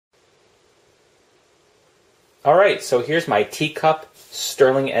Alright, so here's my teacup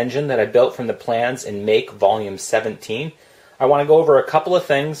Stirling engine that I built from the plans in Make Volume 17. I want to go over a couple of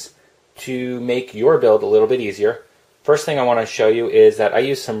things to make your build a little bit easier. First thing I want to show you is that I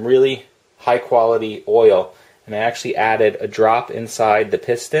used some really high quality oil, and I actually added a drop inside the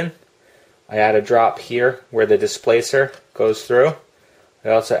piston. I add a drop here where the displacer goes through. I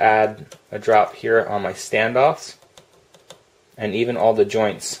also add a drop here on my standoffs and even all the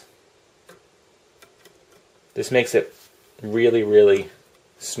joints. This makes it really, really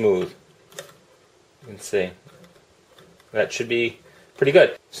smooth. You can see. That should be pretty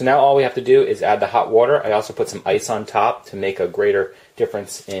good. So now all we have to do is add the hot water. I also put some ice on top to make a greater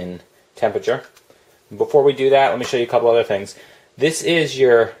difference in temperature. Before we do that, let me show you a couple other things. This is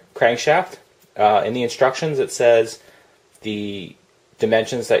your crankshaft. In the instructions it says the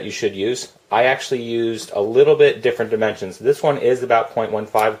dimensions that you should use. I actually used a little bit different dimensions. This one is about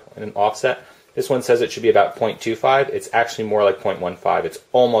 0.15 in an offset. This one says it should be about 0.25. It's actually more like 0.15. It's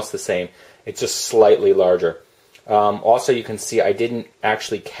almost the same. It's just slightly larger. Also, you can see I didn't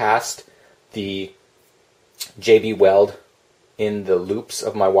actually cast the JB weld in the loops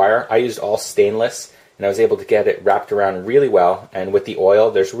of my wire. I used all stainless, and I was able to get it wrapped around really well. And with the oil,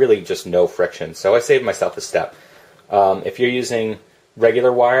 there's really just no friction. So I saved myself a step. If you're using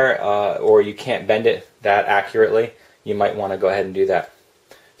regular wire or you can't bend it that accurately, you might want to go ahead and do that.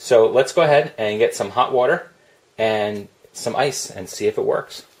 So let's go ahead and get some hot water and some ice and see if it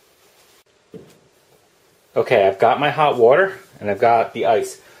works. Okay, I've got my hot water and I've got the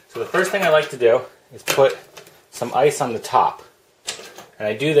ice. So the first thing I like to do is put some ice on the top. And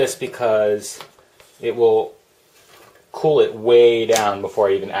I do this because it will cool it way down before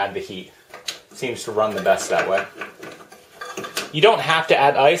I even add the heat. It seems to run the best that way. You don't have to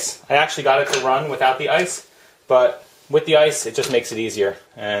add ice. I actually got it to run without the ice, but with the ice it just makes it easier.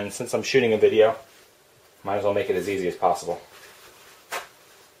 And since I'm shooting a video, might as well make it as easy as possible.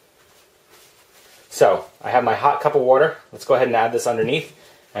 So, I have my hot cup of water. Let's go ahead and add this underneath,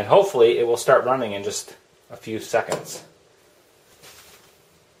 and hopefully it will start running in just a few seconds.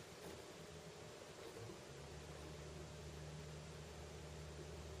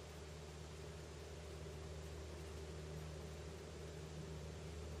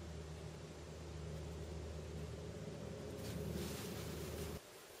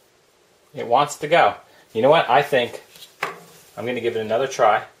 It wants to go. You know what? I think I'm going to give it another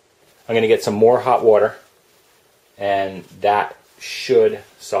try. I'm going to get some more hot water, and that should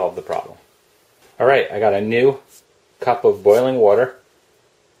solve the problem. Alright, I got a new cup of boiling water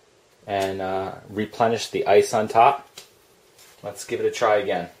and replenish the ice on top. Let's give it a try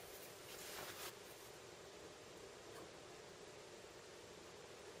again.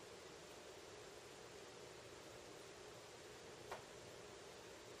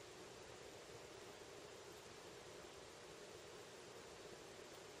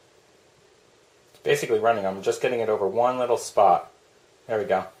 Basically running. I'm just getting it over one little spot. There we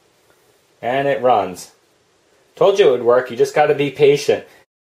go. And it runs. Told you it would work. You just got to be patient.